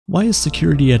Why is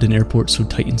security at an airport so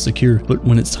tight and secure, but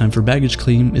when it's time for baggage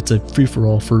claim, it's a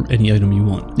free-for-all for any item you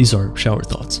want? These are shower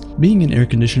thoughts. Being an air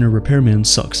conditioner repairman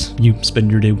sucks. You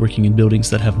spend your day working in buildings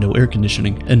that have no air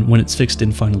conditioning, and when it's fixed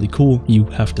and finally cool, you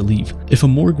have to leave. If a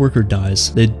morgue worker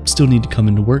dies, they'd still need to come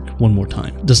into work one more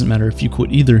time. Doesn't matter if you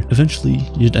quit either, eventually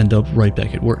you'd end up right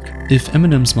back at work. If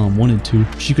Eminem's mom wanted to,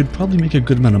 she could probably make a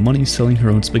good amount of money selling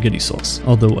her own spaghetti sauce,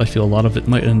 although I feel a lot of it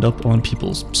might end up on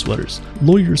people's sweaters.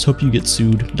 Lawyers hope you get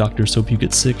sued, doctors hope you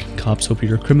get sick, cops hope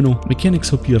you're a criminal, mechanics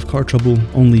hope you have car trouble,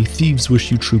 only thieves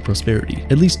wish you true prosperity,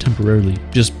 at least temporarily.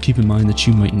 Just keep in mind that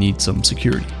you might need some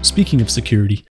security. Speaking of security,